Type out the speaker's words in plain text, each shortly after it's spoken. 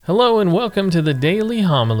Hello and welcome to the Daily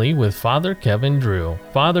Homily with Father Kevin Drew.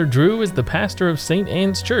 Father Drew is the pastor of St.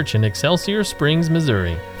 Anne's Church in Excelsior Springs,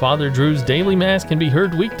 Missouri. Father Drew's daily mass can be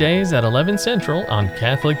heard weekdays at 11 Central on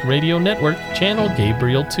Catholic Radio Network, channel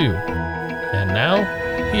Gabriel 2. And now,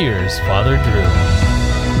 here's Father Drew.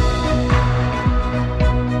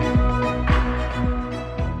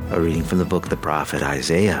 A reading from the book of the prophet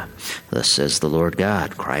Isaiah. Thus says the Lord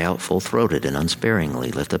God, cry out full-throated and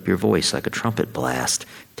unsparingly, lift up your voice like a trumpet blast.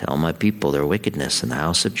 Tell my people their wickedness and the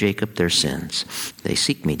house of Jacob their sins. They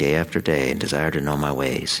seek me day after day and desire to know my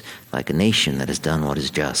ways, like a nation that has done what is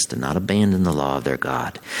just and not abandoned the law of their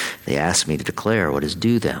God. They ask me to declare what is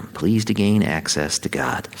due them, pleased to gain access to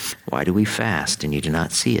God. Why do we fast and you do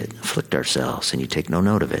not see it, afflict ourselves and you take no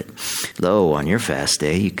note of it? Lo, on your fast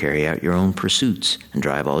day you carry out your own pursuits and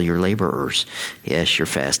drive all your laborers. Yes, your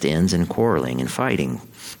fast ends in quarreling and fighting,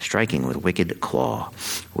 striking with wicked claw.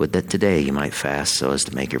 Would that today you might fast so as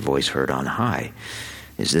to make your voice heard on high.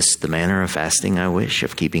 Is this the manner of fasting I wish,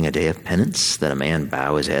 of keeping a day of penance, that a man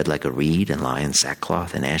bow his head like a reed and lie in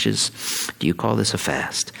sackcloth and ashes? Do you call this a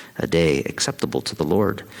fast, a day acceptable to the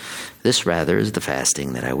Lord? This rather is the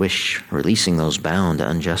fasting that I wish, releasing those bound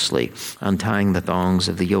unjustly, untying the thongs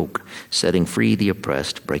of the yoke, setting free the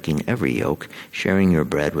oppressed, breaking every yoke, sharing your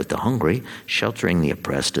bread with the hungry, sheltering the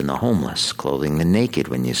oppressed and the homeless, clothing the naked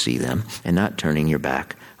when you see them, and not turning your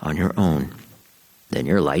back on your own. Then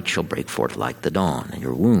your light shall break forth like the dawn, and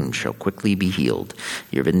your wound shall quickly be healed.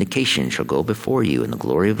 Your vindication shall go before you, and the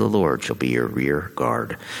glory of the Lord shall be your rear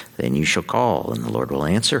guard. Then you shall call, and the Lord will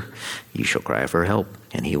answer. You shall cry for help,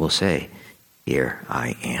 and he will say, Here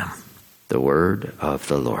I am. The word of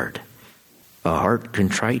the Lord. A heart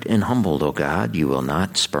contrite and humbled, O God, you will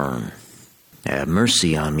not spurn. Have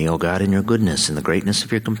mercy on me, O God, in your goodness, in the greatness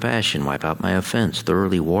of your compassion. Wipe out my offense,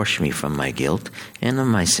 thoroughly wash me from my guilt, and of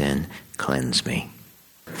my sin cleanse me.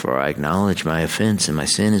 For I acknowledge my offense, and my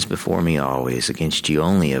sin is before me always. Against you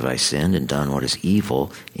only have I sinned and done what is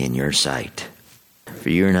evil in your sight. For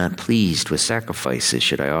you are not pleased with sacrifices.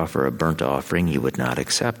 Should I offer a burnt offering, you would not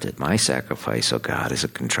accept it. My sacrifice, O God, is a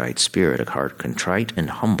contrite spirit, a heart contrite and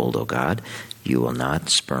humbled, O God, you will not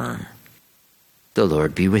spurn. The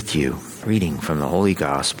Lord be with you. Reading from the Holy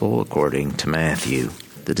Gospel according to Matthew.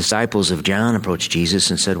 The disciples of John approached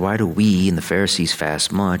Jesus and said, Why do we and the Pharisees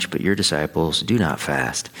fast much, but your disciples do not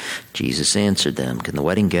fast? Jesus answered them, Can the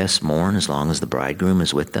wedding guests mourn as long as the bridegroom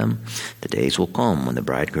is with them? The days will come when the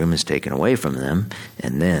bridegroom is taken away from them,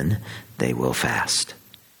 and then they will fast.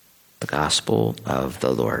 The Gospel of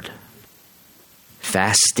the Lord.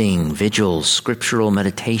 Fasting, vigils, scriptural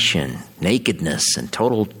meditation, nakedness, and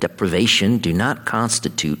total deprivation do not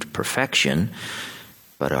constitute perfection,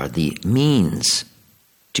 but are the means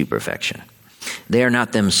to perfection. They are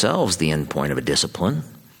not themselves the end point of a discipline,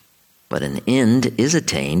 but an end is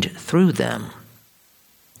attained through them.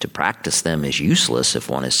 To practice them is useless if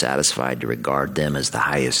one is satisfied to regard them as the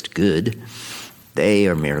highest good. They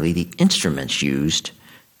are merely the instruments used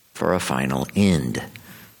for a final end.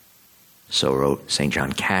 So wrote St.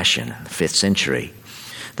 John Cassian in the 5th century.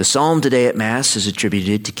 The psalm today at Mass is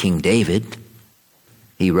attributed to King David.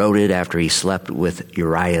 He wrote it after he slept with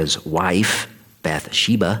Uriah's wife,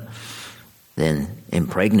 Bathsheba, then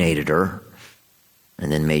impregnated her,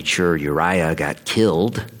 and then made sure Uriah got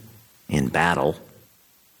killed in battle.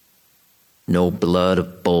 No blood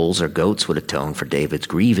of bulls or goats would atone for David's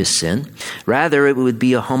grievous sin. Rather, it would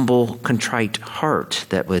be a humble, contrite heart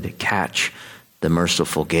that would catch the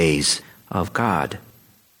merciful gaze of God.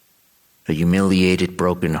 A humiliated,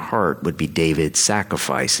 broken heart would be David's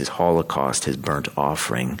sacrifice, his holocaust, his burnt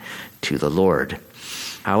offering to the Lord.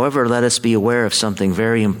 However, let us be aware of something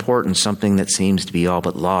very important, something that seems to be all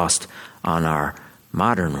but lost on our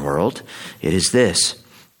modern world. It is this: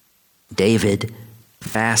 David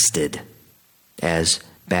fasted as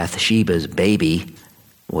Bathsheba's baby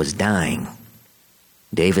was dying.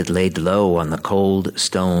 David laid low on the cold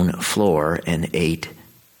stone floor and ate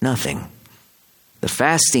nothing. The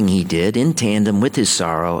fasting he did, in tandem with his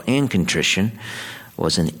sorrow and contrition,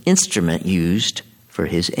 was an instrument used for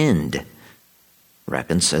his end: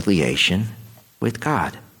 reconciliation with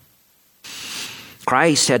God.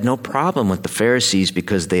 Christ had no problem with the Pharisees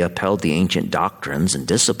because they upheld the ancient doctrines and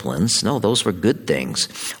disciplines. No, those were good things.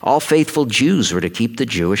 All faithful Jews were to keep the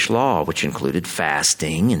Jewish law, which included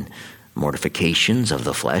fasting and mortifications of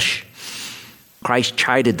the flesh. Christ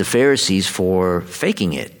chided the Pharisees for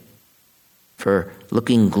faking it, for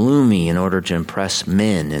looking gloomy in order to impress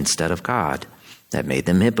men instead of God. That made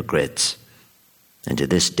them hypocrites. And to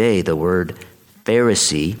this day, the word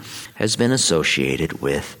Pharisee has been associated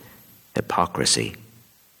with hypocrisy.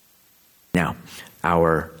 Now,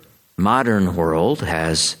 our modern world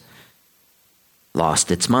has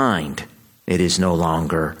lost its mind. It is no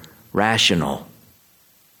longer rational.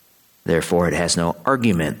 Therefore, it has no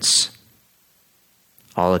arguments.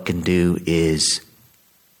 All it can do is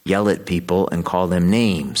yell at people and call them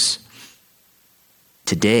names.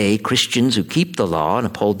 Today, Christians who keep the law and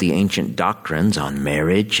uphold the ancient doctrines on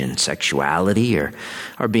marriage and sexuality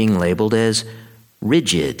are being labeled as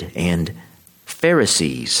rigid and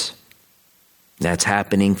Pharisees. That's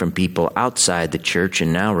happening from people outside the church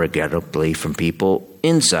and now, regrettably, from people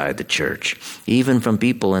inside the church, even from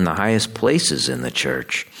people in the highest places in the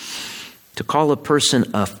church. To call a person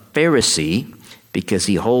a Pharisee because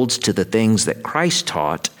he holds to the things that Christ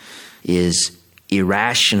taught is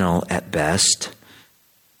irrational at best,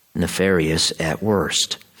 nefarious at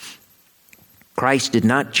worst. Christ did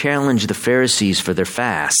not challenge the Pharisees for their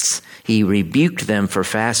fasts. He rebuked them for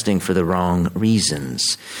fasting for the wrong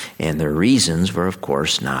reasons. And their reasons were, of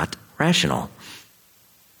course, not rational.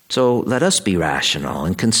 So let us be rational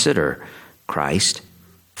and consider Christ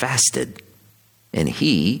fasted, and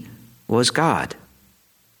he was God.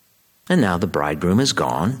 And now the bridegroom is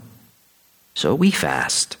gone, so we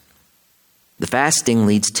fast. The fasting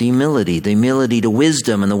leads to humility, the humility to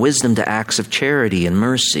wisdom, and the wisdom to acts of charity and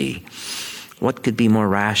mercy. What could be more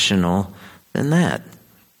rational than that?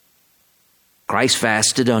 Christ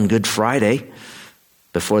fasted on Good Friday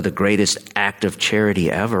before the greatest act of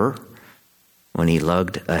charity ever, when he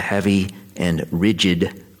lugged a heavy and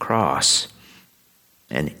rigid cross,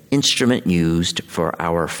 an instrument used for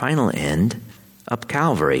our final end up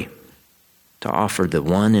Calvary, to offer the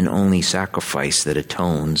one and only sacrifice that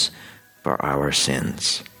atones for our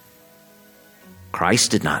sins.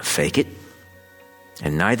 Christ did not fake it,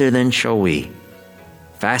 and neither then shall we.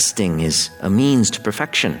 Fasting is a means to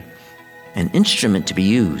perfection, an instrument to be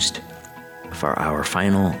used for our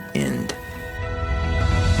final end.